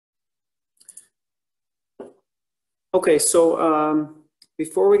Okay, so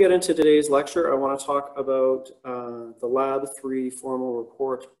before we get into today's lecture, I want to talk about the Lab 3 formal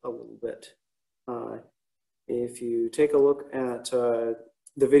report a little bit. If you take a look at the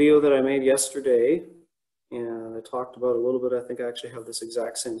video that I made yesterday, and I talked about a little bit, I think I actually have this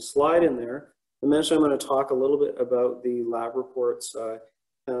exact same slide in there. I mentioned I'm going to talk a little bit about the lab reports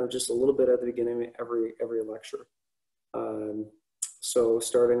just a little bit at the beginning of every lecture. So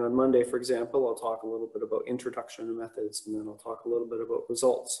starting on Monday, for example, I'll talk a little bit about introduction to methods, and then I'll talk a little bit about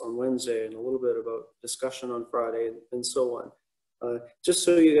results on Wednesday, and a little bit about discussion on Friday, and so on. Just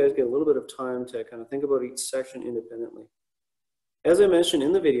so you guys get a little bit of time to kind of think about each section independently. As I mentioned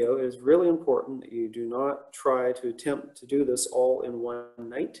in the video, it is really important that you do not try to attempt to do this all in one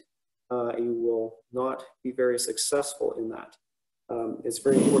night. You will not be very successful in that. It's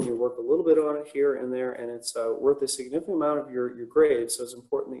very important you work a little bit on it here and there, and it's worth a significant amount of your grade, so it's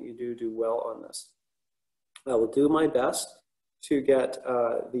important that you do well on this. I will do my best to get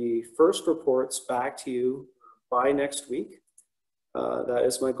the first reports back to you by next week. That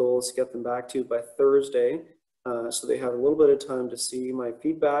is my goal, is to get them back to you by Thursday, so they have a little bit of time to see my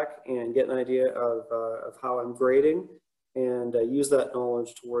feedback and get an idea of how I'm grading, and use that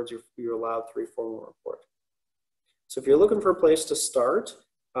knowledge towards your Lab 3 formal report. So if you're looking for a place to start,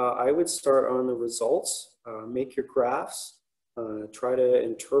 I would start on the results, make your graphs, try to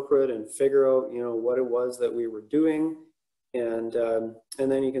interpret and figure out, what it was that we were doing, and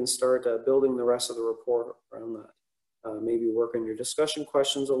then you can start building the rest of the report around that. Maybe work on your discussion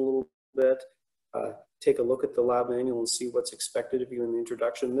questions a little bit, take a look at the lab manual and see what's expected of you in the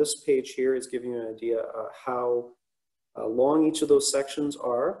introduction. This page here is giving you an idea how long each of those sections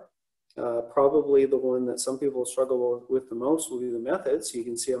are. Probably the one that some people struggle with the most will be the methods. You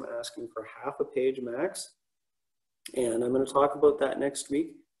can see I'm asking for half a page max, and I'm going to talk about that next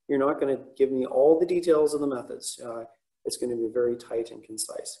week. You're not going to give me all the details of the methods. It's going to be very tight and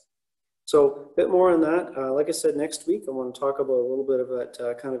concise. So a bit more on that. Like I said, next week I want to talk about a little bit of it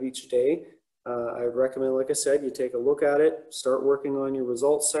kind of each day. I would recommend, like I said, you take a look at it, start working on your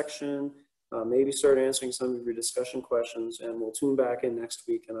results section, maybe start answering some of your discussion questions, and we'll tune back in next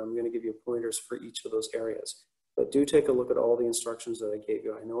week, and I'm going to give you pointers for each of those areas. But do take a look at all the instructions that I gave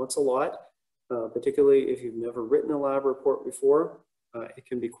you. I know it's a lot, particularly if you've never written a lab report before. It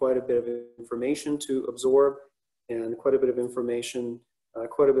can be quite a bit of information to absorb, and quite a bit of information,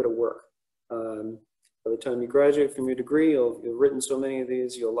 quite a bit of work. By the time you graduate from your degree, you've written so many of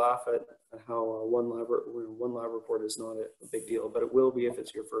these, you'll laugh at how one lab report is not a big deal, but it will be if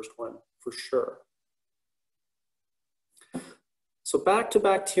it's your first one, for sure. So back to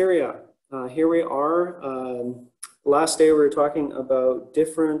bacteria. Here we are. Last day we were talking about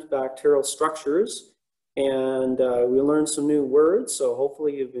different bacterial structures, and we learned some new words, so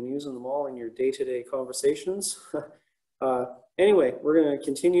hopefully you've been using them all in your day-to-day conversations. Anyway, we're going to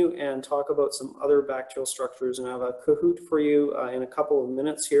continue and talk about some other bacterial structures, and I have a Kahoot for you in a couple of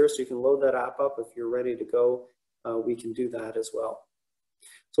minutes here, so you can load that app up if you're ready to go. We can do that as well.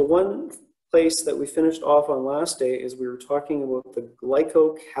 So one place that we finished off on last day is we were talking about the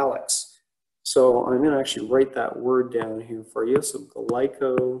glycocalyx. So I'm going to actually write that word down here for you. So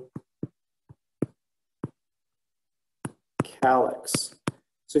glycocalyx.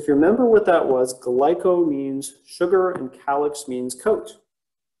 So if you remember what that was, glyco means sugar and calyx means coat.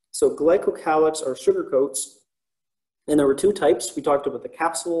 So glycocalyx are sugar coats, and there were two types. We talked about the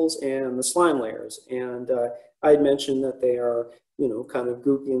capsules and the slime layers, and I had mentioned that they are, kind of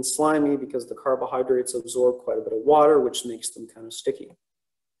goopy and slimy because the carbohydrates absorb quite a bit of water, which makes them kind of sticky.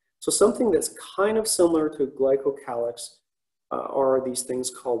 So something that's kind of similar to glycocalyx are these things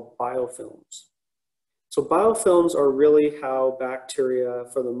called biofilms. So biofilms are really how bacteria,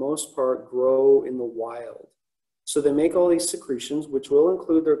 for the most part, grow in the wild. So they make all these secretions, which will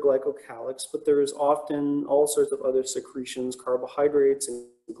include their glycocalyx, but there is often all sorts of other secretions, carbohydrates and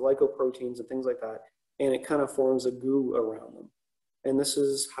glycoproteins and things like that, and it kind of forms a goo around them. And this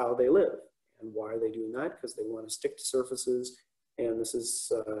is how they live. And why are they doing that? Because they want to stick to surfaces, and this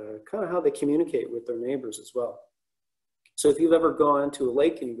is kind of how they communicate with their neighbors as well. So if you've ever gone to a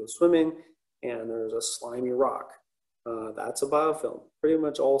lake and you go swimming, and there's a slimy rock, that's a biofilm. Pretty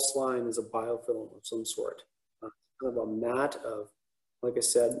much all slime is a biofilm of some sort. Kind of a mat of, like I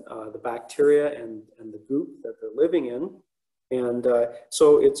said, the bacteria and the goop that they're living in. And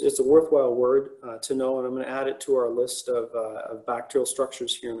so it's a worthwhile word to know, and I'm going to add it to our list of bacterial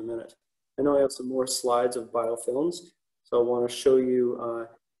structures here in a minute. I know I have some more slides of biofilms, so I want to show you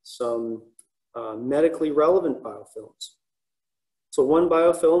some medically relevant biofilms. So one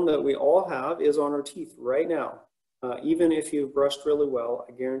biofilm that we all have is on our teeth right now. even if you've brushed really well,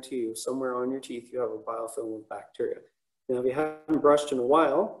 I guarantee you somewhere on your teeth you have a biofilm with bacteria. Now, if you haven't brushed in a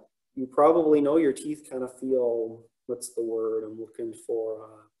while, you probably know your teeth kind of feel, what's the word I'm looking for?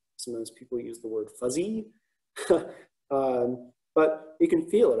 Sometimes people use the word fuzzy, but you can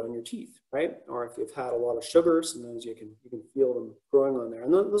feel it on your teeth, right? Or if you've had a lot of sugar, sometimes you can feel them growing on there.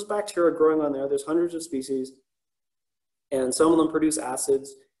 And those bacteria growing on there, there's hundreds of species, and some of them produce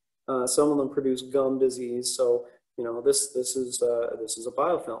acids, some of them produce gum disease. So you know this is a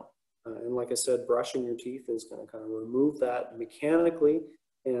biofilm, and like I said, brushing your teeth is going to kind of remove that mechanically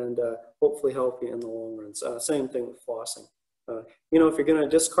and hopefully help you in the long run. Same thing with flossing. You know, if you're going to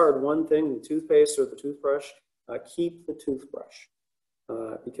discard one thing, the toothpaste or the toothbrush, keep the toothbrush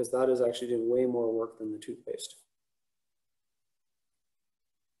because that is actually doing way more work than the toothpaste.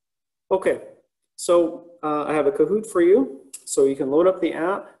 Okay, so I have a Kahoot for you, so you can load up the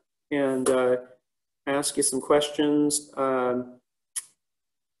app and ask you some questions.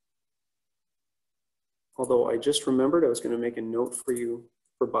 Although I just remembered I was going to make a note for you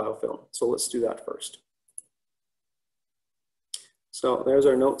for biofilm, so let's do that first. So there's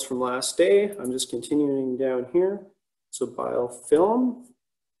our notes from last day. I'm just continuing down here. So biofilm,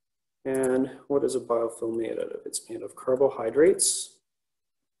 and what is a biofilm made out of? It's made of carbohydrates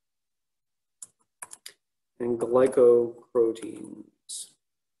and glycoproteins.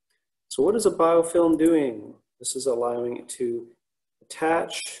 So what is a biofilm doing? This is allowing it to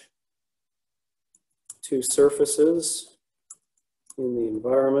attach to surfaces in the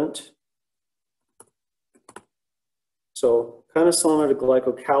environment. So kind of similar to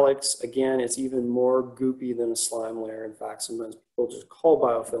glycocalyx. Again, it's even more goopy than a slime layer. In fact, sometimes people just call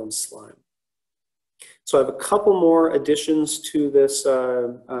biofilms slime. So I have a couple more additions to this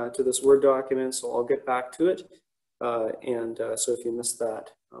Word document, so I'll get back to it. So if you missed that,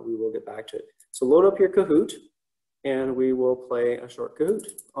 we will get back to it. So load up your Kahoot, and we will play a short Kahoot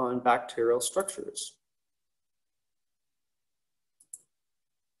on bacterial structures.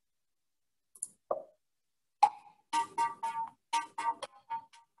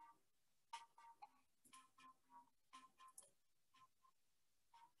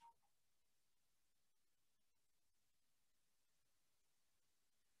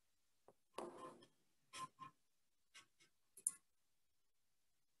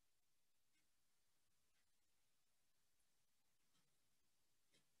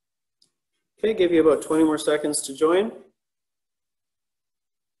 Okay, give you about 20 more seconds to join.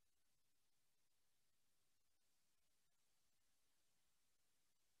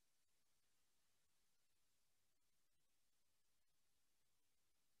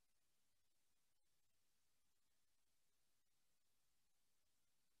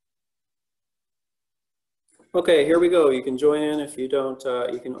 Okay, here we go. You can join in if you don't,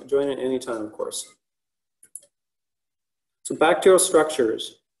 you can join in anytime, of course. So bacterial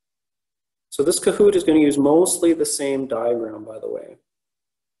structures. So this Kahoot is going to use mostly the same diagram, by the way.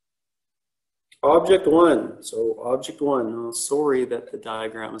 Object one. So object one. Oh, sorry that the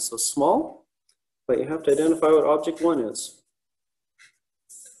diagram is so small, but you have to identify what object one is.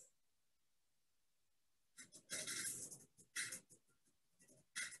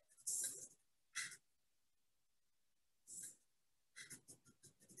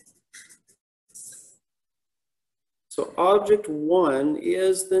 So object one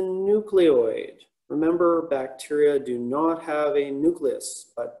is the nucleoid. Remember, bacteria do not have a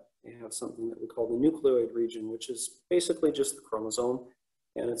nucleus, but they have something that we call the nucleoid region, which is basically just the chromosome,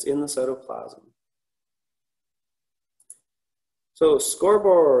 and it's in the cytoplasm. So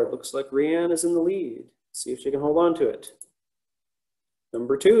scoreboard, looks like Rianne is in the lead. See if she can hold on to it.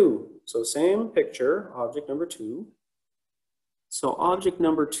 Number two, so same picture, object number two. So object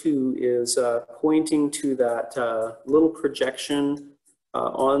number two is pointing to that little projection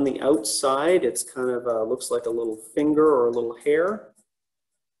on the outside. It's kind of looks like a little finger or a little hair.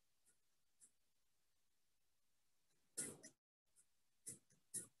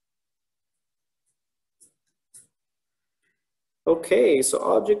 Okay, so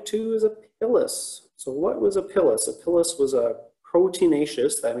object two is a pilus. So what was a pilus? A pilus was a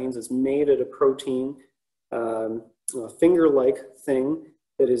proteinaceous. That means it's made out of protein. A finger-like thing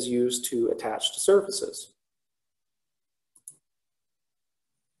that is used to attach to surfaces.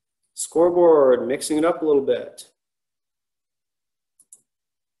 Scoreboard, mixing it up a little bit.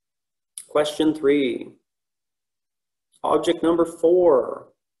 Question three. Object number four.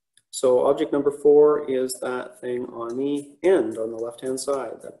 So object number four is that thing on the end, on the left-hand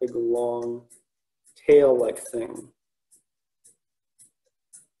side, that big long tail-like thing.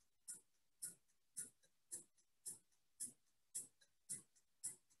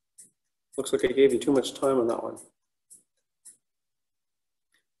 Looks like I gave you too much time on that one.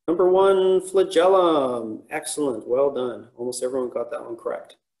 Number 1, flagellum. Excellent, well done. Almost everyone got that one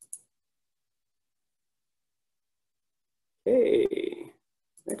correct. Okay,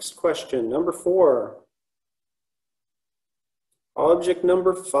 next question, number 4. Object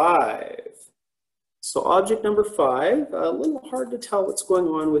number 5. So object number 5, a little hard to tell what's going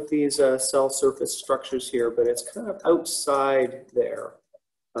on with these cell surface structures here, but it's kind of outside there,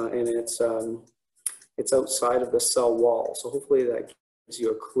 and it's outside of the cell wall. So hopefully that gives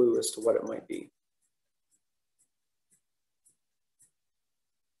you a clue as to what it might be.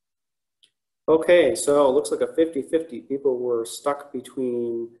 Okay, so it looks like a 50-50. People were stuck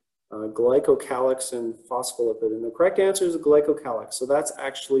between glycocalyx and phospholipid, and the correct answer is glycocalyx. So that's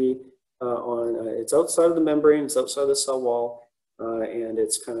actually it's outside of the membrane, it's outside of the cell wall, and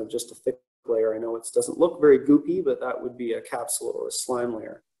it's kind of just a thick layer. I know it doesn't look very goopy, but that would be a capsule or a slime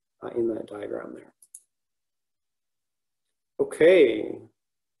layer in that diagram there. Okay,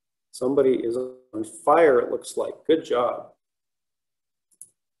 somebody is on fire, it looks like. Good job.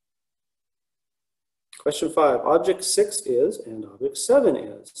 Question 5, object 6 is, and object 7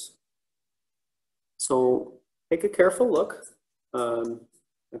 is. So take a careful look.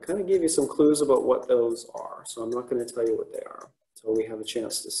 I kind of gave you some clues about what those are, so I'm not going to tell you what they are until we have a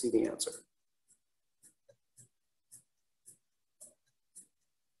chance to see the answer.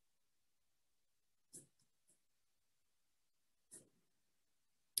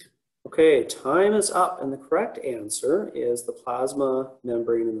 Okay, time is up, and the correct answer is the plasma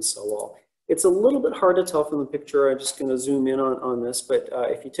membrane in the cell wall. It's a little bit hard to tell from the picture. I'm just going to zoom in on this, but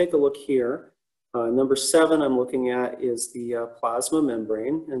if you take a look here, number 7 I'm looking at is the plasma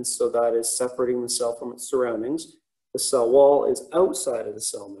membrane, and so that is separating the cell from its surroundings. The cell wall is outside of the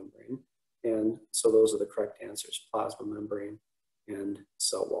cell membrane, and so those are the correct answers, plasma membrane and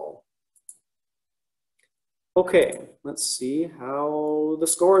cell wall. Okay, let's see how the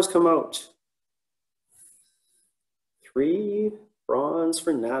scores come out. 3 bronze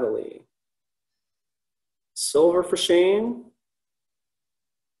for Natalie. Silver for Shane.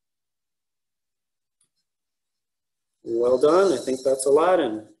 Well done, I think that's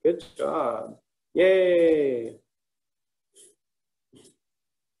Aladdin. Good job. Yay.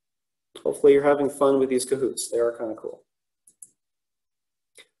 Hopefully you're having fun with these Kahoots. They are kind of cool.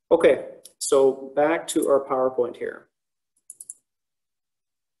 Okay, so back to our PowerPoint here.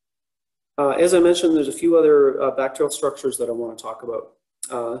 As I mentioned, there's a few other bacterial structures that I want to talk about.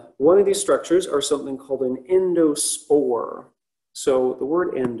 One of these structures are something called an endospore. So the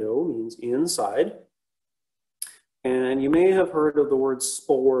word endo means inside. And you may have heard of the word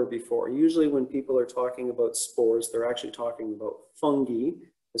spore before. Usually when people are talking about spores, they're actually talking about fungi,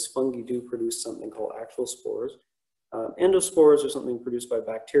 because fungi do produce something called actual spores. Endospores are something produced by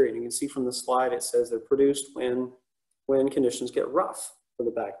bacteria. And you can see from the slide, it says they're produced when conditions get rough for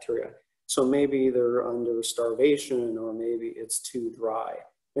the bacteria. So maybe they're under starvation, or maybe it's too dry.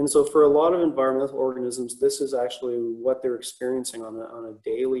 And so for a lot of environmental organisms, this is actually what they're experiencing on a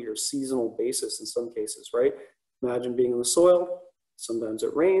daily or seasonal basis in some cases, right? Imagine being in the soil. Sometimes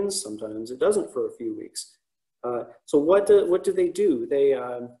it rains, sometimes it doesn't for a few weeks. So what do they do?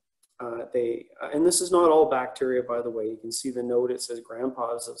 And this is not all bacteria, by the way. You can see the note, it says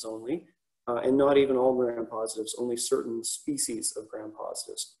gram-positives only, and not even all gram-positives, only certain species of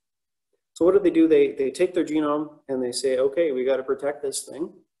gram-positives. So what do? They take their genome and they say, okay, we got to protect this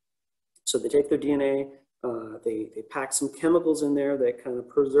thing. So they take their DNA, they pack some chemicals in there that kind of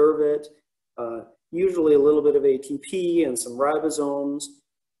preserve it, usually a little bit of ATP and some ribosomes,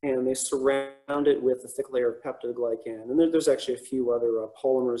 and they surround it with a thick layer of peptidoglycan. And there's actually a few other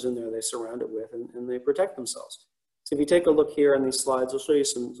polymers in there they surround it with, and they protect themselves. So if you take a look here on these slides, I'll show you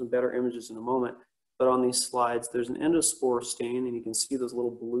some better images in a moment. But on these slides, there's an endospore stain, and you can see those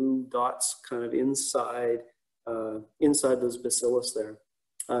little blue dots kind of inside those bacillus there.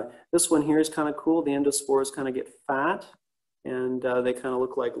 This one here is kind of cool. The endospores kind of get fat, and they kind of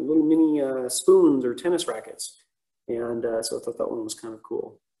look like little mini spoons or tennis rackets. And so I thought that one was kind of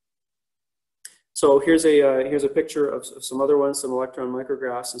cool. So here's a picture of some other ones, some electron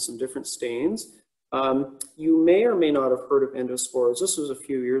micrographs and some different stains. You may or may not have heard of endospores. This was a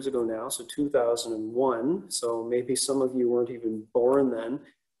few years ago now, so 2001. So maybe some of you weren't even born then.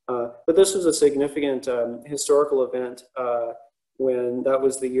 But this was a significant historical event when that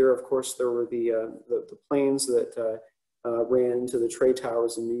was the year, of course, there were the planes that ran into the trade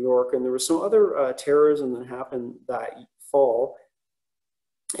towers in New York. And there was some other terrorism that happened that fall.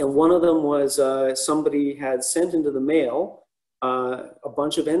 And one of them was somebody had sent into the mail a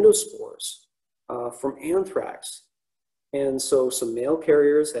bunch of endospores from anthrax. And so some mail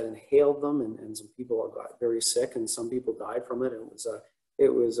carriers had inhaled them, and some people got very sick, and some people died from it.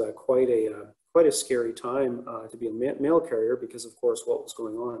 it was quite a scary time to be a mail carrier because, of course, what was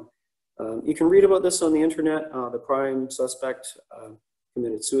going on. You can read about this on the internet. The prime suspect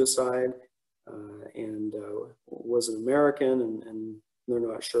committed suicide and was an American, and they're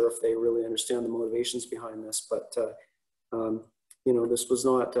not sure if they really understand the motivations behind this, but you know, this was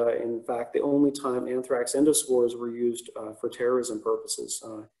not, in fact, the only time anthrax endospores were used for terrorism purposes.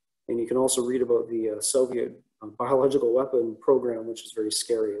 And you can also read about the Soviet biological weapon program, which is very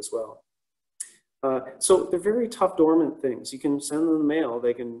scary as well. So they're very tough dormant things. You can send them in the mail.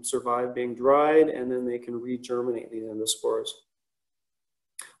 They can survive being dried, and then they can regerminate these endospores.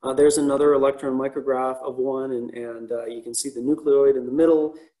 There's another electron micrograph of one, and you can see the nucleoid in the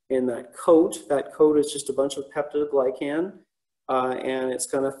middle in that coat. That coat is just a bunch of peptidoglycan, and it's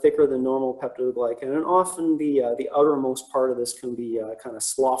kind of thicker than normal peptidoglycan. And often the outermost part of this can be kind of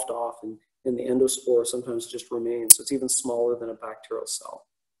sloughed off, and the endospore sometimes just remains. So it's even smaller than a bacterial cell.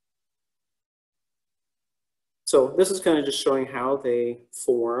 So this is kind of just showing how they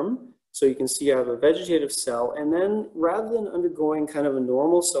form. So you can see I have a vegetative cell, and then rather than undergoing kind of a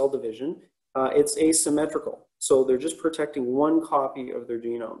normal cell division, it's asymmetrical. So they're just protecting one copy of their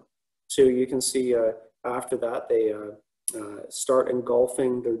genome. So you can see after that, they start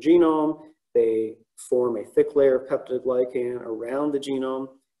engulfing their genome. They form a thick layer of peptidoglycan around the genome,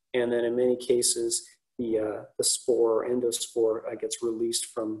 and then in many cases, the spore or endospore gets released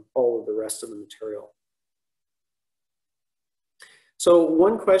from all of the rest of the material. So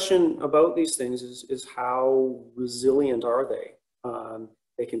one question about these things is how resilient are they?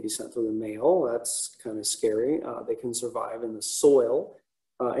 They can be sent through the mail. That's kind of scary. They can survive in the soil.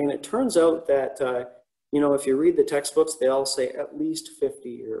 And it turns out that, you know, if you read the textbooks, they all say at least 50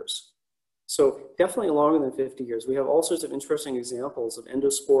 years. So definitely longer than 50 years. We have all sorts of interesting examples of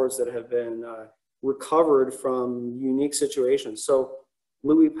endospores that have been recovered from unique situations. So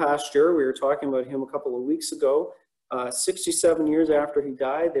Louis Pasteur, we were talking about him a couple of weeks ago. 67 years after he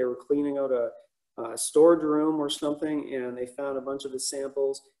died, they were cleaning out a storage room or something, and they found a bunch of his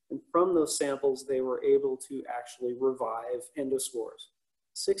samples. And from those samples, they were able to actually revive endospores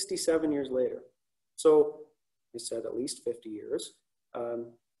 67 years later. So I said at least 50 years.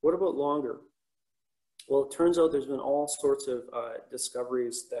 What about longer? Well, it turns out there's been all sorts of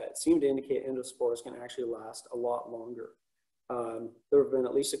discoveries that seem to indicate endospores can actually last a lot longer. There have been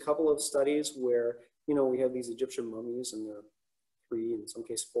at least a couple of studies where, you know, we have these Egyptian mummies, and they're 3, in some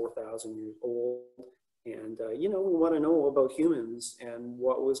cases 4,000 years old. And, you know, we want to know about humans and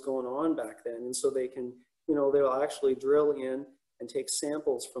what was going on back then. And so they can, you know, they'll actually drill in and take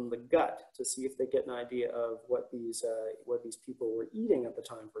samples from the gut to see if they get an idea of what these people were eating at the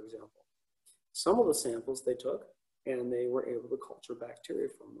time, for example. Some of the samples they took, and they were able to culture bacteria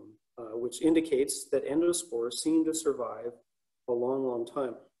from them, which indicates that endospores seem to survive a long, long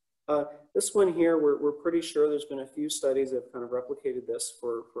time. This one here, we're pretty sure there's been a few studies that have kind of replicated this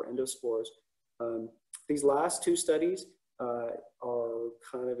for endospores. These last 2 studies are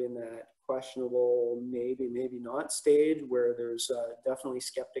kind of in that questionable, maybe not stage, where there's definitely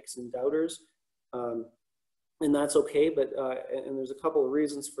skeptics and doubters. And that's okay, but and there's a couple of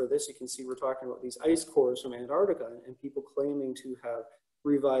reasons for this. You can see we're talking about these ice cores from Antarctica and people claiming to have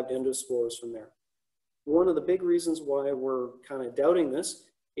revived endospores from there. One of the big reasons why we're kind of doubting this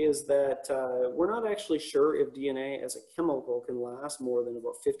is that we're not actually sure if DNA as a chemical can last more than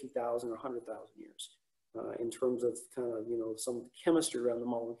about 50,000 or 100,000 years. In terms of kind of, you know, some chemistry around the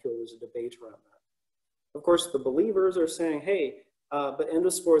molecule, there's a debate around that. Of course, the believers are saying, hey, but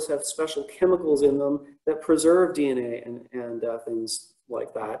endospores have special chemicals in them that preserve DNA and things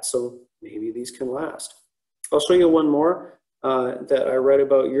like that, so maybe these can last. I'll show you one more that I read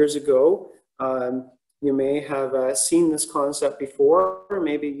about years ago. You may have seen this concept before, or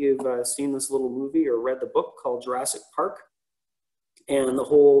maybe you've seen this little movie or read the book called Jurassic Park. And the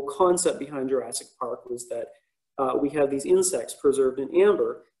whole concept behind Jurassic Park was that we have these insects preserved in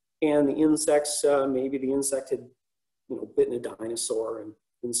amber, and the insects, maybe the insect had, you know, bitten a dinosaur,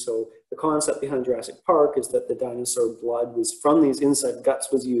 and so the concept behind Jurassic Park is that the dinosaur blood was from these insect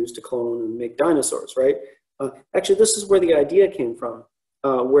guts was used to clone and make dinosaurs, right? Actually, this is where the idea came from.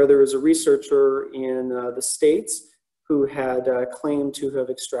 Where there was a researcher in the States who had claimed to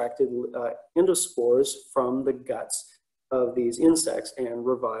have extracted endospores from the guts of these insects and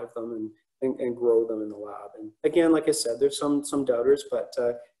revive them and grow them in the lab. And again, like I said, there's some doubters, but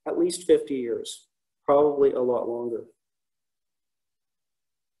at least 50 years, probably a lot longer.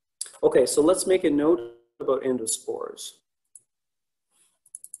 Okay, so let's make a note about endospores.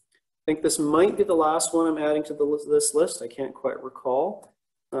 I think this might be the last one I'm adding to this list. I can't quite recall,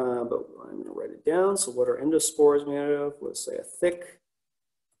 but I'm going to write it down. So what are endospores made out of? Let's say a thick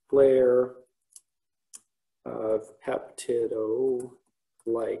layer of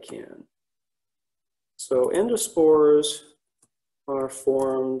peptidoglycan. So endospores are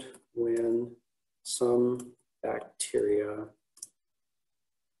formed when some bacteria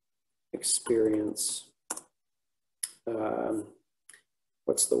experience,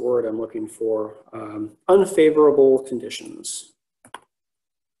 what's the word I'm looking for? Unfavorable conditions.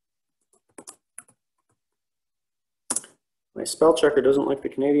 My spell checker doesn't like the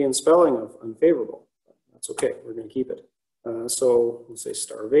Canadian spelling of unfavorable. That's okay, we're going to keep it. So we'll say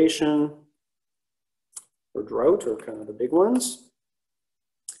starvation or drought are kind of the big ones.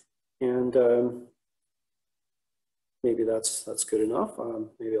 And maybe that's good enough.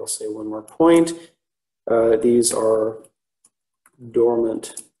 Maybe I'll say one more point. These are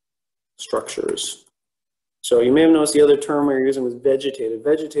dormant structures. So you may have noticed the other term we were using was vegetative.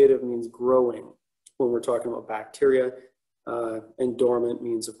 Vegetative means growing when we're talking about bacteria. And dormant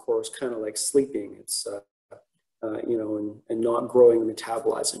means, of course, kind of like sleeping. It's, you know, and not growing and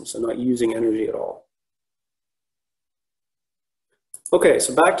metabolizing, so not using energy at all. Okay,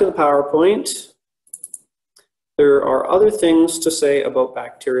 so back to the PowerPoint. There are other things to say about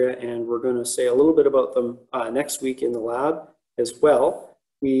bacteria, and we're going to say a little bit about them next week in the lab as well.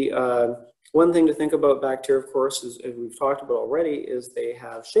 One thing to think about bacteria, of course, is, as we've talked about already, is they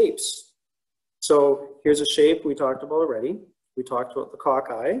have shapes. So here's a shape we talked about already. We talked about the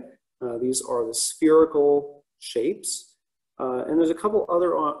cocci. These are the spherical shapes. And there's a couple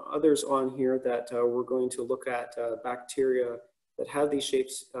others on here that we're going to look at, bacteria that have these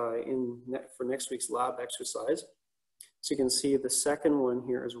shapes for next week's lab exercise. So you can see the second one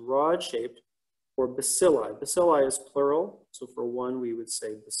here is rod-shaped, or bacilli. Bacilli is plural, so for one we would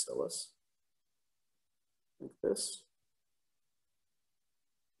say bacillus, like this.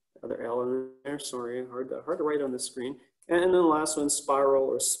 Other L in there, sorry, hard to write on the screen. And then the last one, spiral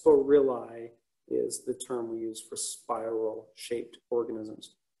or sporilli, is the term we use for spiral-shaped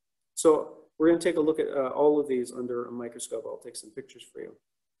organisms. So we're going to take a look at all of these under a microscope. I'll take some pictures for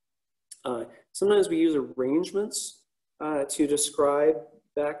you. Sometimes we use arrangements to describe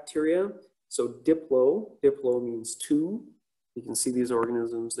bacteria. So diplo means two. You can see these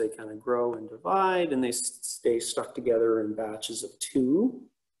organisms, they kind of grow and divide, and they stay stuck together in batches of two.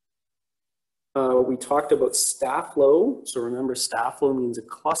 We talked about staphylo. So remember, staphylo means a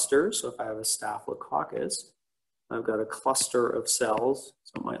cluster. So if I have a staphylococcus, I've got a cluster of cells.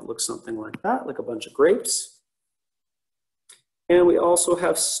 So it might look something like that, like a bunch of grapes. And we also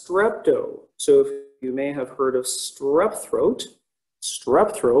have strepto. So if you may have heard of strep throat.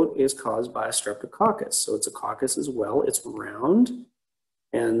 Strep throat is caused by a streptococcus. So it's a coccus as well. It's round,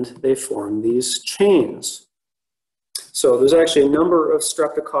 and they form these chains. So there's actually a number of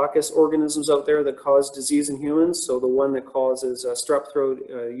streptococcus organisms out there that cause disease in humans. So the one that causes strep throat,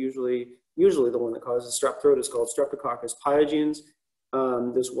 usually the one that causes strep throat is called Streptococcus pyogenes.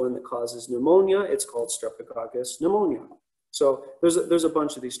 There's one that causes pneumonia. It's called Streptococcus pneumonia. So there's a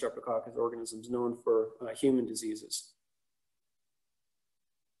bunch of these streptococcus organisms known for human diseases.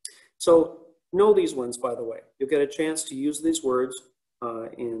 So know these ones, by the way. You'll get a chance to use these words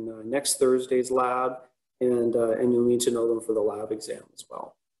in next Thursday's lab, and you'll need to know them for the lab exam as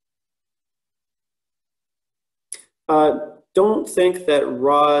well. Don't think that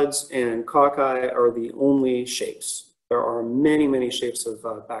rods and cocci are the only shapes. There are many, many shapes of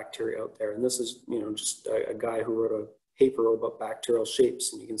bacteria out there, and this is, you know, just a guy who wrote a paper about bacterial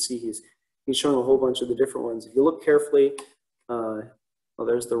shapes, and you can see he's showing a whole bunch of the different ones. If you look carefully, well,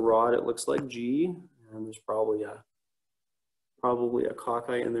 there's the rod. It looks like G, and there's probably a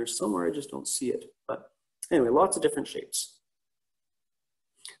cocci in there somewhere. I just don't see it. But anyway, lots of different shapes.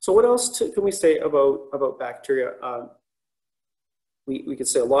 So what else can we say about bacteria? We could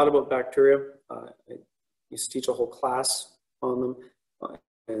say a lot about bacteria. I used to teach a whole class on them,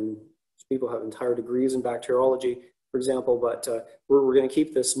 and people have entire degrees in bacteriology, for example, but we're going to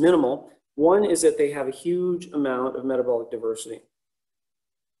keep this minimal. One is that they have a huge amount of metabolic diversity.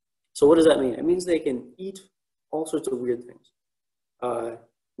 So what does that mean? It means they can eat all sorts of weird things.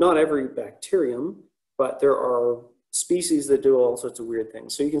 Not every bacterium, but there are species that do all sorts of weird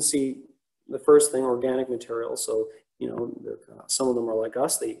things. So you can see the first thing, organic materials. So, you know, some of them are like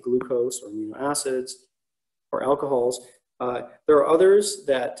us. They eat glucose or amino acids or alcohols. There are others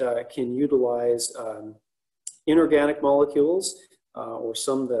that can utilize inorganic molecules or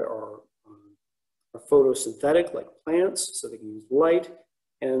some that are photosynthetic, like plants, so they can use light.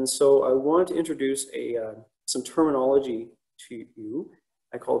 And so I want to introduce some terminology to you.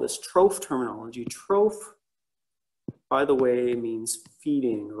 I call this troph terminology. Troph, by the way, means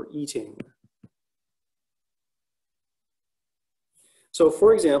feeding or eating. So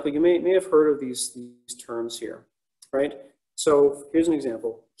for example, you may have heard of these terms here, right? So here's an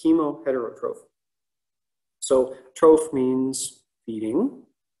example, chemoheterotroph. So troph means feeding,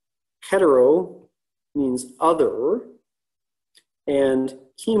 hetero means other, and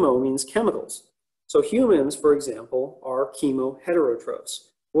chemo means chemicals. So humans, for example, are chemoheterotrophs.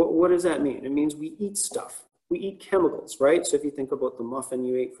 What does that mean? It means we eat stuff. We eat chemicals, right? So if you think about the muffin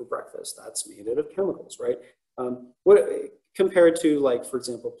you ate for breakfast, that's made out of chemicals, right? Compared to, like, for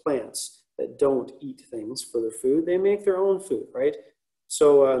example, plants that don't eat things for their food, they make their own food, right?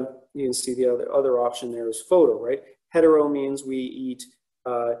 So you can see the other option there is photo, right? Hetero means we eat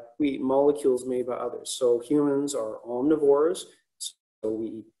molecules made by others. So humans are omnivores. So we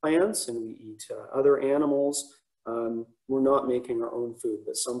eat plants and we eat other animals. We're not making our own food,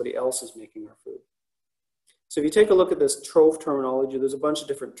 but somebody else is making our food. So if you take a look at this troph terminology, there's a bunch of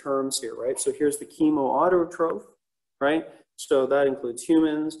different terms here, right? So here's the chemoautotroph, right? So that includes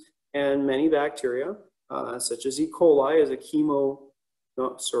humans and many bacteria, such as E. coli is a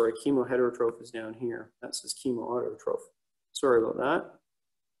chemoheterotroph is down here. That says chemoautotroph. Sorry about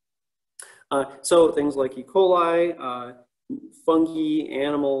that. So things like E. coli, fungi,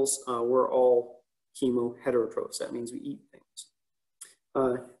 animals, we're all chemoheterotrophs. That means we eat things.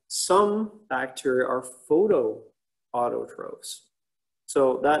 Some bacteria are photoautotrophs.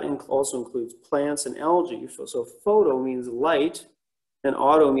 So that also includes plants and algae. So photo means light and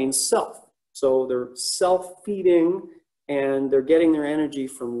auto means self. So they're self-feeding and they're getting their energy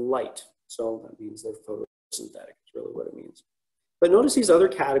from light. So that means they're photosynthetic, is really what it means. But notice these other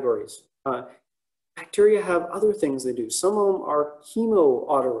categories. Bacteria have other things they do. Some of them are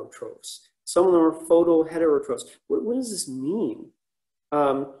chemoautotrophs. Some of them are photoheterotrophs. What does this mean?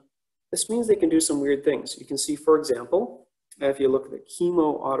 This means they can do some weird things. You can see, for example, if you look at the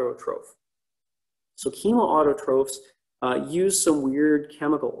chemoautotroph. So chemoautotrophs use some weird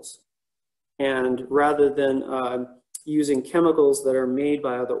chemicals. And rather than using chemicals that are made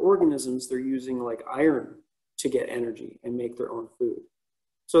by other organisms, they're using like iron to get energy and make their own food.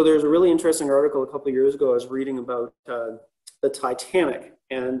 So there's a really interesting article a couple of years ago I was reading about the Titanic.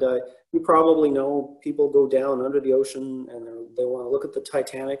 And you probably know people go down under the ocean and they want to look at the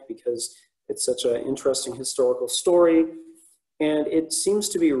Titanic because it's such an interesting historical story. And it seems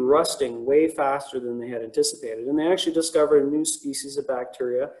to be rusting way faster than they had anticipated. And they actually discovered a new species of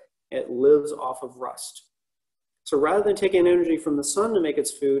bacteria. It lives off of rust. So rather than taking energy from the sun to make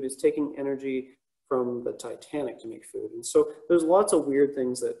its food, it's taking energy from the Titanic to make food. And so there's lots of weird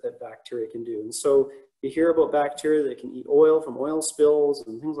things that bacteria can do. And so you hear about bacteria that can eat oil from oil spills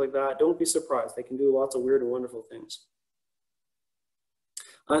and things like that. Don't be surprised. They can do lots of weird and wonderful things.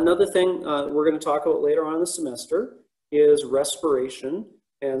 Another thing we're going to talk about later on in the semester is respiration.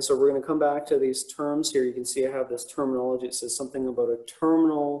 And so we're going to come back to these terms here. You can see I have this terminology. It says something about a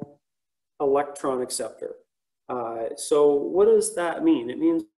terminal electron acceptor. So what does that mean? It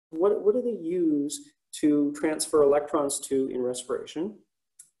means what do they use to transfer electrons to in respiration?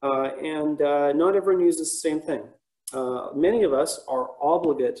 Not everyone uses the same thing. Many of us are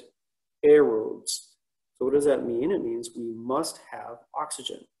obligate aerobes. So what does that mean? It means we must have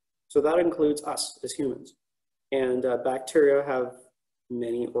oxygen. So that includes us as humans. And bacteria have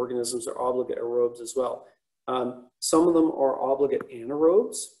many organisms that are obligate aerobes as well. Some of them are obligate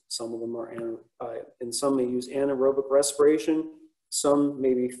anaerobes. Some of them are, and some may use anaerobic respiration. Some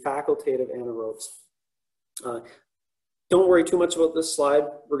may be facultative anaerobes. Don't worry too much about this slide.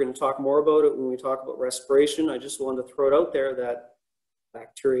 We're going to talk more about it when we talk about respiration. I just wanted to throw it out there that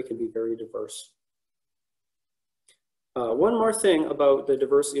bacteria can be very diverse. One more thing about the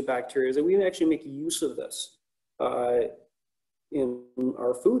diversity of bacteria is that we actually make use of this in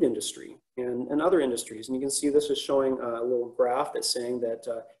our food industry and other industries. And you can see this is showing a little graph that's saying that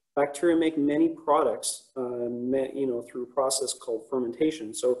bacteria make many products through a process called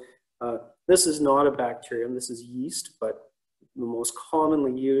fermentation. So this is not a bacterium, this is yeast, but the most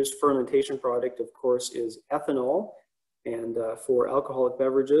commonly used fermentation product, of course, is ethanol, and for alcoholic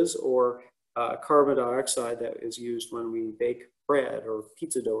beverages, or carbon dioxide that is used when we bake bread or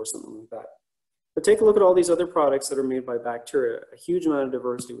pizza dough or something like that. But take a look at all these other products that are made by bacteria. A huge amount of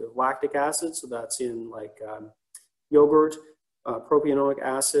diversity with lactic acid, so that's in like yogurt, propionic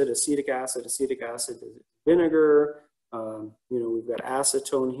acid, acetic acid is vinegar. We've got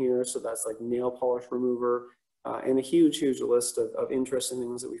acetone here, so that's like nail polish remover, and a huge list of interesting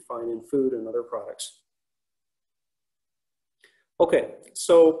things that we find in food and other products. Okay,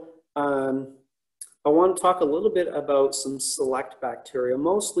 so I want to talk a little bit about some select bacteria.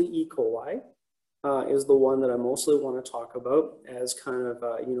 Mostly E. coli is the one that I mostly want to talk about as kind of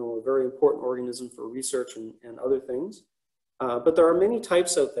a very important organism for research and other things. But there are many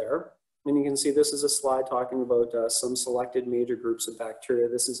types out there. And you can see this is a slide talking about some selected major groups of bacteria.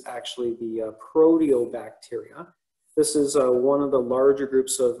 This is actually the proteobacteria. This is one of the larger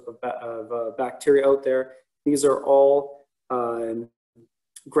groups of bacteria out there. These are all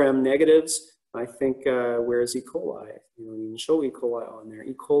gram negatives. I think, where is E. coli? You know, you can show E. coli on there.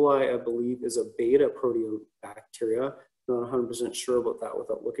 E. coli, I believe, is a beta proteobacteria. Not 100% sure about that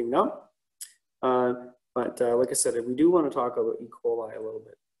without looking up. But like I said, we do want to talk about E. coli a little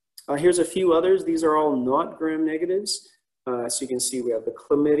bit. Here's a few others. These are all not gram negatives. So you can see we have the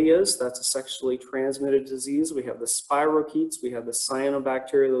chlamydias. That's a sexually transmitted disease. We have the spirochetes. We have the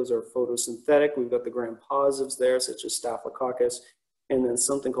cyanobacteria. Those are photosynthetic. We've got the gram positives there, such as staphylococcus. And then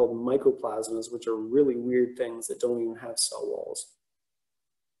something called mycoplasmas, which are really weird things that don't even have cell walls.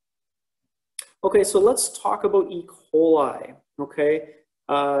 Okay, so let's talk about E. coli. Okay,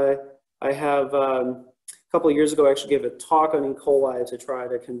 I have a couple of years ago I actually gave a talk on E. coli to try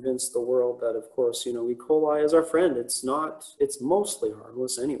to convince the world that, of course, you know, E. coli is our friend. It's mostly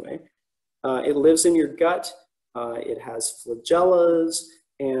harmless anyway. It lives in your gut. It has flagellas,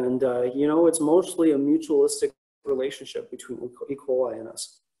 and you know, it's mostly a mutualistic relationship between E. coli and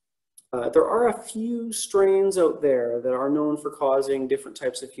us. There are a few strains out there that are known for causing different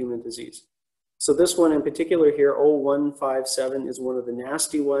types of human disease. So this one in particular here, 0157, is one of the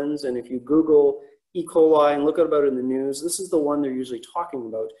nasty ones. And if you Google E. coli and look about it in the news, this is the one they're usually talking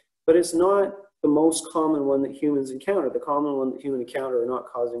about. But it's not the most common one that humans encounter. The common one that humans encounter are not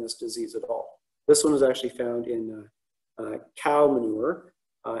causing this disease at all. This one is actually found in cow manure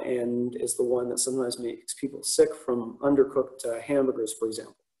and is the one that sometimes makes people sick from undercooked hamburgers, for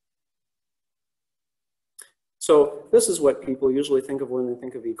example. So this is what people usually think of when they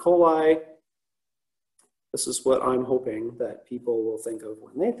think of E. coli. This is what I'm hoping that people will think of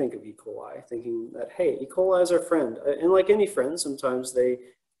when they think of E. coli, thinking that, hey, E. coli is our friend. And like any friend, sometimes they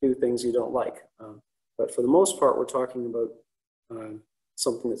do things you don't like. But for the most part, we're talking about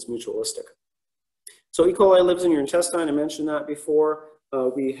something that's mutualistic. So E. coli lives in your intestine. I mentioned that before.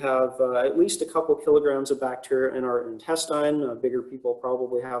 We have at least a couple kilograms of bacteria in our intestine. Bigger people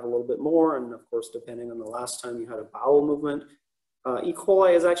probably have a little bit more. And of course, depending on the last time you had a bowel movement. E.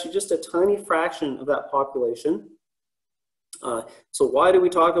 coli is actually just a tiny fraction of that population. So why do we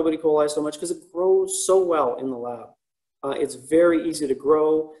talk about E. coli so much? Because it grows so well in the lab. It's very easy to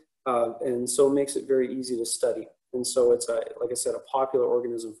grow, and so it makes it very easy to study. And so it's, like I said, a popular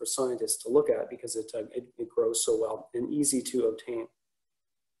organism for scientists to look at because it grows so well and easy to obtain.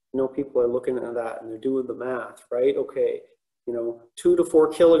 You know, people are looking at that and they're doing the math, right? Okay, you know, 2 to 4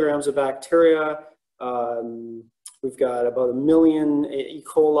 kilograms of bacteria. We've got about 1 million E.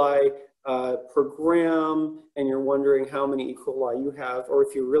 coli per gram, and you're wondering how many E. coli you have, or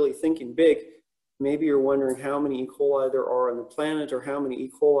if you're really thinking big, maybe you're wondering how many E. coli there are on the planet, or how many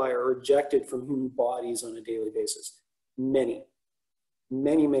E. coli are ejected from human bodies on a daily basis. Many,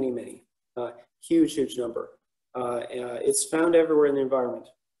 many, many, many. Huge, huge number. It's found everywhere in the environment.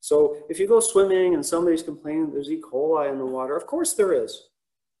 So if you go swimming and somebody's complaining there's E. coli in the water, of course there is.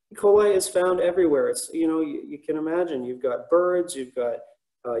 E. coli is found everywhere. It's, you know, you can imagine you've got birds, you've got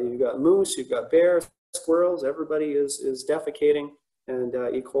moose, you've got bears, squirrels, everybody is defecating, and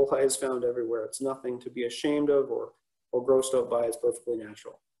E. coli is found everywhere. It's nothing to be ashamed of or grossed out by. It's perfectly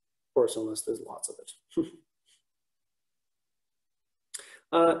natural. Of course, unless there's lots of it.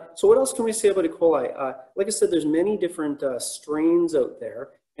 So what else can we say about E. coli? Like I said, there's many different strains out there,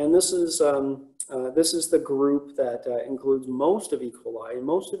 and this is the group that includes most of E. coli, and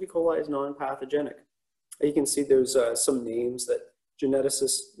most of E. coli is non-pathogenic. You can see there's some names that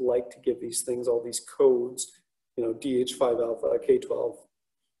geneticists like to give these things, all these codes, you know, DH5 alpha, K12,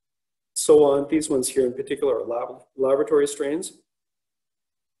 so on. These ones here in particular are laboratory strains.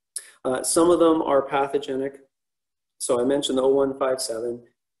 Some of them are pathogenic. So I mentioned the 0157.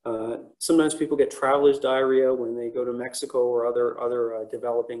 Sometimes people get traveler's diarrhea when they go to Mexico or other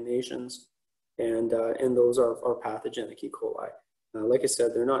developing nations, and those are pathogenic E. coli. Like I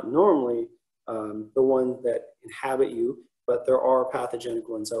said, they're not normally the ones that inhabit you, but there are pathogenic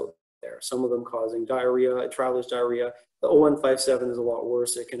ones out there. Some of them causing diarrhea, traveler's diarrhea. The 0157 is a lot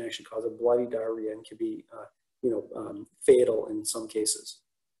worse. It can actually cause a bloody diarrhea and can be, fatal in some cases.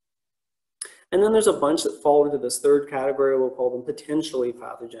 And then there's a bunch that fall into this third category. We'll call them potentially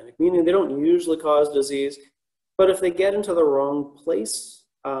pathogenic, meaning they don't usually cause disease, but if they get into the wrong place,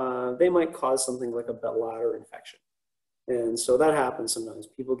 they might cause something like a bladder infection. And so that happens sometimes.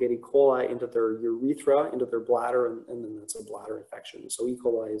 People get E. coli into their urethra, into their bladder, and then that's a bladder infection. So E.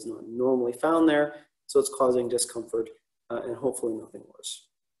 coli is not normally found there, so it's causing discomfort and hopefully nothing worse.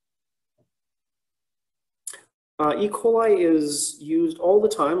 E. coli is used all the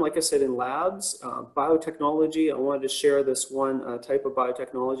time, like I said, in labs. Biotechnology, I wanted to share this one type of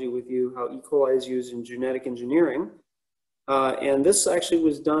biotechnology with you, how E. coli is used in genetic engineering. And this actually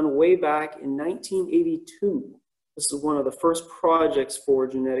was done way back in 1982. This is one of the first projects for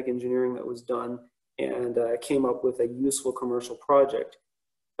genetic engineering that was done, and came up with a useful commercial product.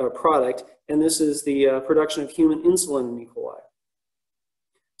 And this is the production of human insulin in E. coli.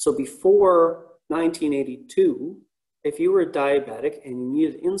 So before 1982, if you were diabetic and you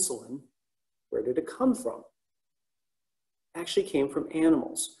needed insulin, where did it come from? It actually came from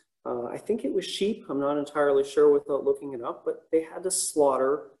animals. I think it was sheep. I'm not entirely sure without looking it up, but they had to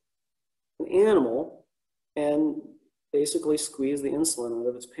slaughter an animal and basically squeeze the insulin out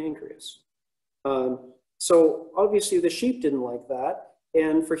of its pancreas. So obviously the sheep didn't like that.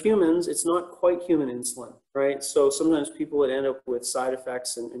 And for humans, it's not quite human insulin, right? So sometimes people would end up with side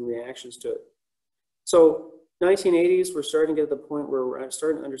effects and reactions to it. So 1980s, we're starting to get to the point where we're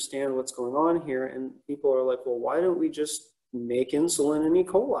starting to understand what's going on here. And people are like, well, why don't we just make insulin in E.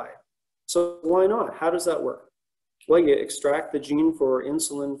 coli? So why not? How does that work? Well, you extract the gene for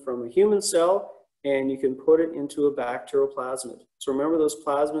insulin from a human cell, and you can put it into a bacterial plasmid. So remember those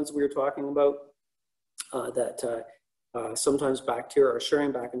plasmids we were talking about sometimes bacteria are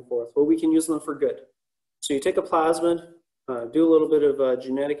sharing back and forth? Well, we can use them for good. So you take a plasmid, do a little bit of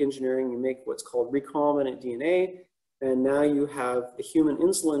genetic engineering, you make what's called recombinant DNA, and now you have the human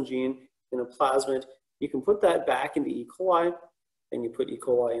insulin gene in a plasmid. You can put that back into E. coli, and you put E.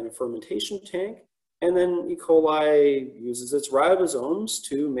 coli in a fermentation tank, and then E. coli uses its ribosomes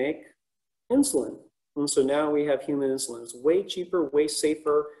to make insulin. And so now we have human insulin. It's way cheaper, way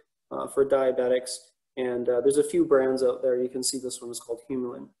safer for diabetics. And there's a few brands out there. You can see this one is called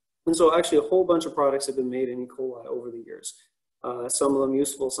Humulin. And so actually a whole bunch of products have been made in E. coli over the years. Some of them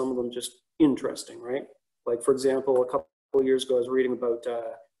useful, some of them just interesting, right? Like for example, a couple of years ago, I was reading about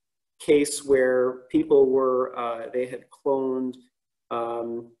a case where people were, they had cloned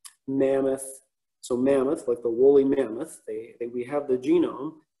mammoth. So mammoth, like the woolly mammoth, we have the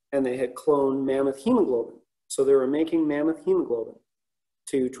genome, and they had cloned mammoth hemoglobin. So they were making mammoth hemoglobin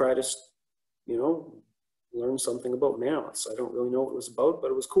to try to, you know, learn something about mammoths. I don't really know what it was about, but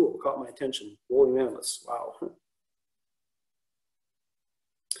it was cool. It caught my attention. Woolly mammoths, wow.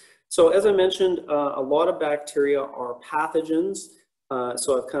 So as I mentioned, a lot of bacteria are pathogens.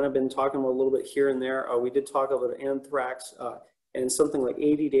 So I've kind of been talking about a little bit here and there. We did talk about anthrax, and something like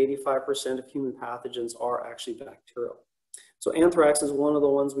 80 to 85% of human pathogens are actually bacterial. So anthrax is one of the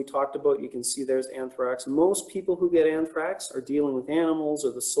ones we talked about. You can see there's anthrax. Most people who get anthrax are dealing with animals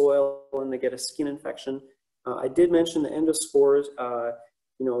or the soil, and they get a skin infection. I did mention the endospores.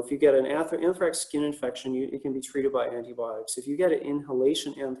 You know, if you get an anthrax skin infection, it can be treated by antibiotics. If you get an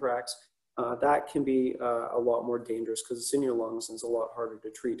inhalation anthrax, that can be a lot more dangerous because it's in your lungs and it's a lot harder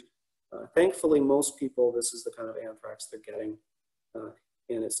to treat. Thankfully, most people, this is the kind of anthrax they're getting,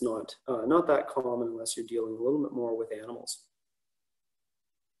 and it's not that common unless you're dealing a little bit more with animals.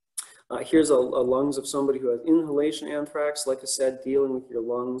 Here's a lungs of somebody who has inhalation anthrax. Like I said, dealing with your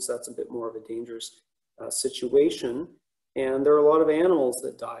lungs, that's a bit more of a dangerous situation. And there are a lot of animals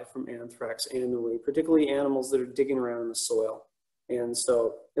that die from anthrax annually, particularly animals that are digging around in the soil. And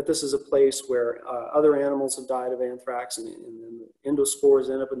so if this is a place where other animals have died of anthrax and then the endospores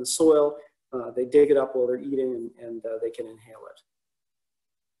end up in the soil, they dig it up while they're eating and they can inhale it.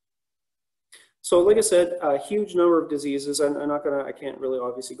 So like I said, a huge number of diseases. I can't really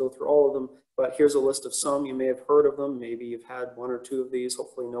obviously go through all of them, but here's a list of some. You may have heard of them. Maybe you've had one or two of these.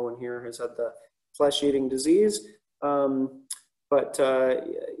 Hopefully no one here has had the flesh-eating disease.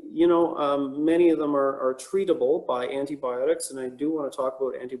 You know, many of them are treatable by antibiotics, and I do want to talk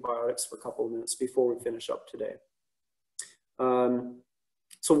about antibiotics for a couple of minutes before we finish up today.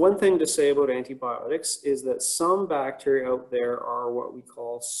 So one thing to say about antibiotics is that some bacteria out there are what we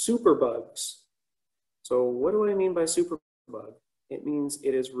call superbugs. So what do I mean by superbug? It means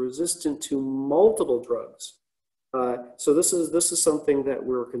it is resistant to multiple drugs. So this is something that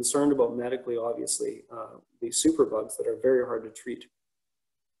we're concerned about medically, obviously, these superbugs that are very hard to treat.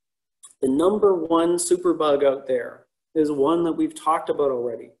 The number one superbug out there is one that we've talked about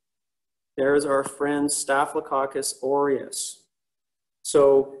already. There's our friend Staphylococcus aureus.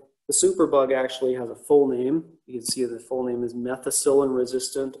 So the superbug actually has a full name. You can see the full name is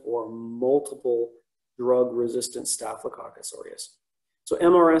methicillin-resistant or multiple drug-resistant Staphylococcus aureus. So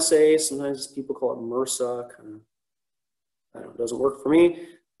MRSA, sometimes people call it MRSA, kind of, I don't know, it doesn't work for me,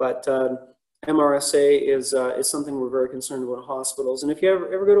 but MRSA is something we're very concerned about in hospitals. And if you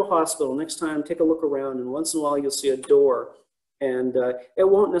ever go to a hospital, next time take a look around, and once in a while you'll see a door, And it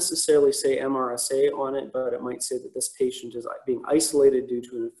won't necessarily say MRSA on it, but it might say that this patient is being isolated due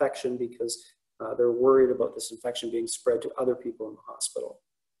to an infection because they're worried about this infection being spread to other people in the hospital.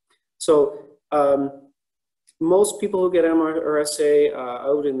 So most people who get MRSA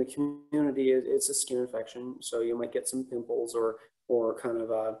out in the community, it's a skin infection. So you might get some pimples or kind of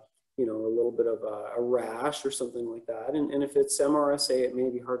a little bit of a rash or something like that. And if it's MRSA, it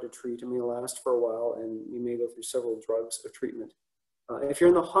may be hard to treat. It may last for a while, and you may go through several drugs of treatment. If you're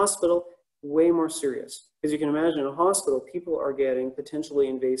in the hospital, way more serious. Because you can imagine in a hospital, people are getting potentially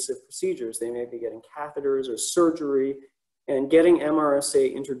invasive procedures. They may be getting catheters or surgery, and getting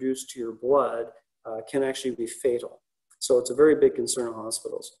MRSA introduced to your blood can actually be fatal. So it's a very big concern in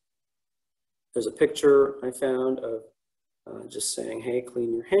hospitals. There's a picture I found of just saying, hey,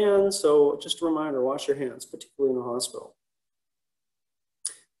 clean your hands. So just a reminder, wash your hands, particularly in a hospital.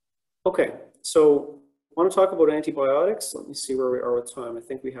 Okay, so I want to talk about antibiotics. Let me see where we are with time. I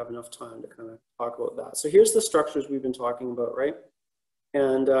think we have enough time to kind of talk about that. So here's the structures we've been talking about, right?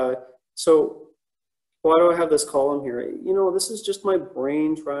 And so why do I have this column here? You know, this is just my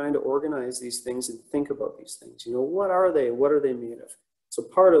brain trying to organize these things and think about these things. You know, what are they? What are they made of? So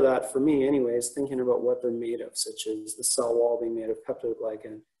part of that, for me anyway, is thinking about what they're made of, such as the cell wall being made of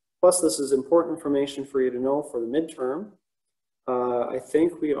peptidoglycan. Plus, this is important information for you to know for the midterm. I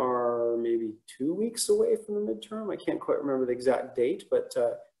think we are maybe 2 weeks away from the midterm. I can't quite remember the exact date, but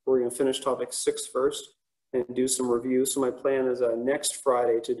we're going to finish topic 6 first and do some review. So my plan is next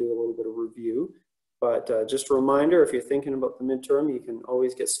Friday to do a little bit of review. But just a reminder, if you're thinking about the midterm, you can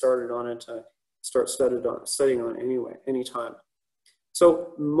always get started on it, start studying on anyway, anytime.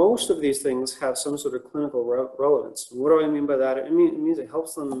 So most of these things have some sort of clinical relevance. And what do I mean by that? It means it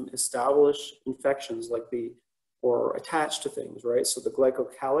helps them establish infections or attach to things, right? So the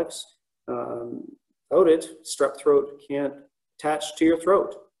glycocalyx, without it, strep throat can't attach to your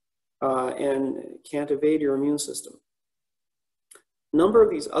throat and can't evade your immune system. A number of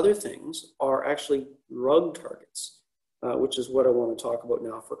these other things are actually drug targets, which is what I want to talk about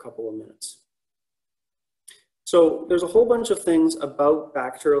now for a couple of minutes. So there's a whole bunch of things about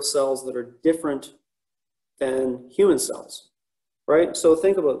bacterial cells that are different than human cells, right? So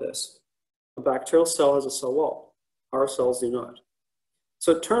think about this. A bacterial cell has a cell wall. Our cells do not.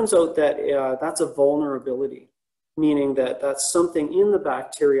 So it turns out that that's a vulnerability, meaning that that's something in the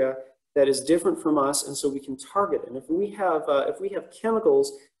bacteria that is different from us, and so we can target it. And if we have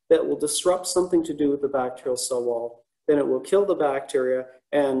chemicals that will disrupt something to do with the bacterial cell wall, then it will kill the bacteria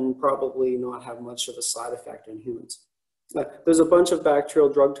and probably not have much of a side effect in humans. There's a bunch of bacterial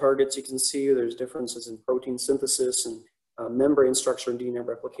drug targets you can see. There's differences in protein synthesis and membrane structure and DNA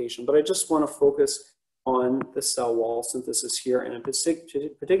replication, but I just want to focus on the cell wall synthesis here, and in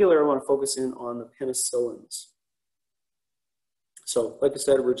particular, I want to focus in on the penicillins. So, like I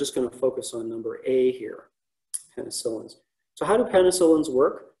said, we're just going to focus on number A here, penicillins. So how do penicillins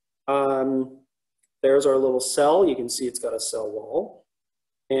work? There's our little cell. You can see it's got a cell wall,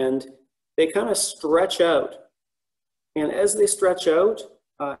 and they kind of stretch out. And as they stretch out,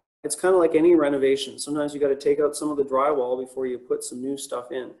 it's kind of like any renovation. Sometimes you got to take out some of the drywall before you put some new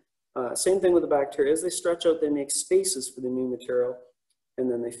stuff in. Same thing with the bacteria. As they stretch out, they make spaces for the new material,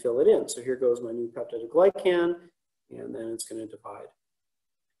 and then they fill it in. So here goes my new peptidoglycan, and then it's going to divide.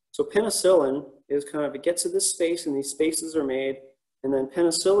 So penicillin is kind of, it gets to this space, and these spaces are made, and then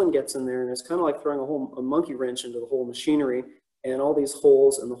penicillin gets in there, and it's kind of like throwing a monkey wrench into the whole machinery, and all these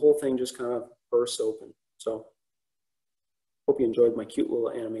holes, and the whole thing just kind of bursts open. So hope you enjoyed my cute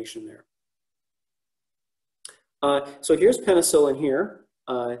little animation there. So here's penicillin here.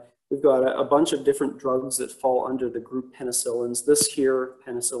 We've got a bunch of different drugs that fall under the group penicillins. This here,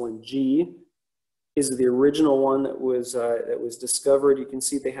 penicillin G, is the original one that was discovered. You can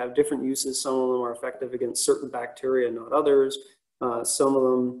see they have different uses. Some of them are effective against certain bacteria, not others. Some of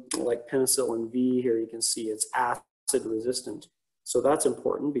them, like penicillin V here, you can see it's acid resistant. So that's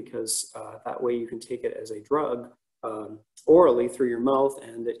important because that way you can take it as a drug orally through your mouth,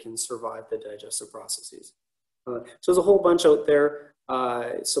 and it can survive the digestive processes. So there's a whole bunch out there.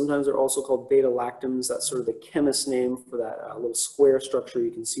 Sometimes they're also called beta-lactams. That's sort of the chemist name for that little square structure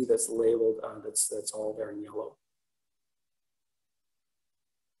you can see that's labeled, that's all there in yellow.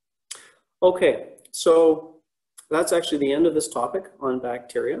 Okay, so that's actually the end of this topic on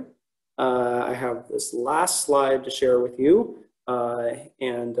bacteria. I have this last slide to share with you,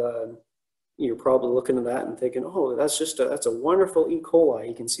 and you're probably looking at that and thinking, oh, that's a wonderful E. coli.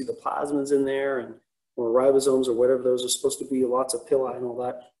 You can see the plasmids in there, and or ribosomes or whatever those are supposed to be, lots of pili and all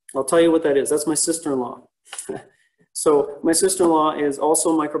that. I'll tell you what that is. That's my sister-in-law. So my sister-in-law is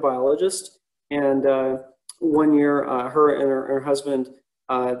also a microbiologist, and one year, her and her husband,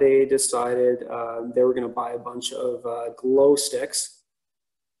 they decided they were going to buy a bunch of glow sticks.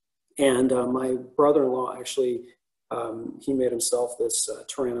 And my brother-in-law actually, he made himself this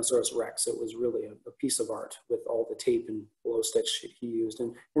Tyrannosaurus Rex. It was really a piece of art with all the tape and glow sticks he used.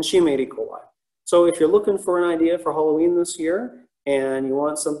 And she made E. coli. So if you're looking for an idea for Halloween this year and you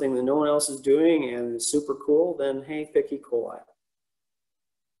want something that no one else is doing and is super cool, then hey, pick E. coli.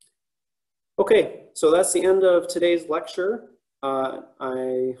 Okay, so that's the end of today's lecture.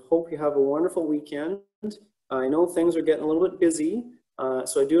 I hope you have a wonderful weekend. I know things are getting a little bit busy,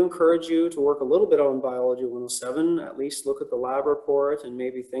 so I do encourage you to work a little bit on Biology 107, at least look at the lab report and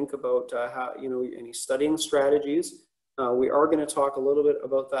maybe think about how, any studying strategies. We are going to talk a little bit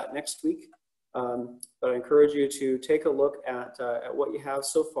about that next week, but I encourage you to take a look at what you have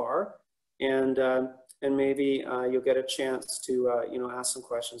so far, and maybe you'll get a chance to ask some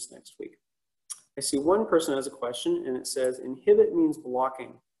questions next week. I see one person has a question, and it says, inhibit means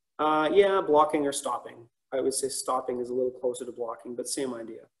blocking. Yeah, blocking or stopping. I would say stopping is a little closer to blocking, but same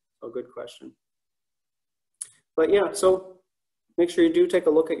idea. So good question. But yeah, so make sure you do take a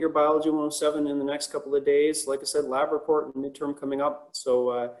look at your Biology 107 in the next couple of days. Like I said, lab report and midterm coming up,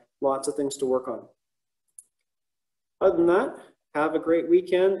 so lots of things to work on. Other than that, have a great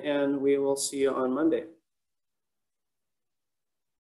weekend, and we will see you on Monday.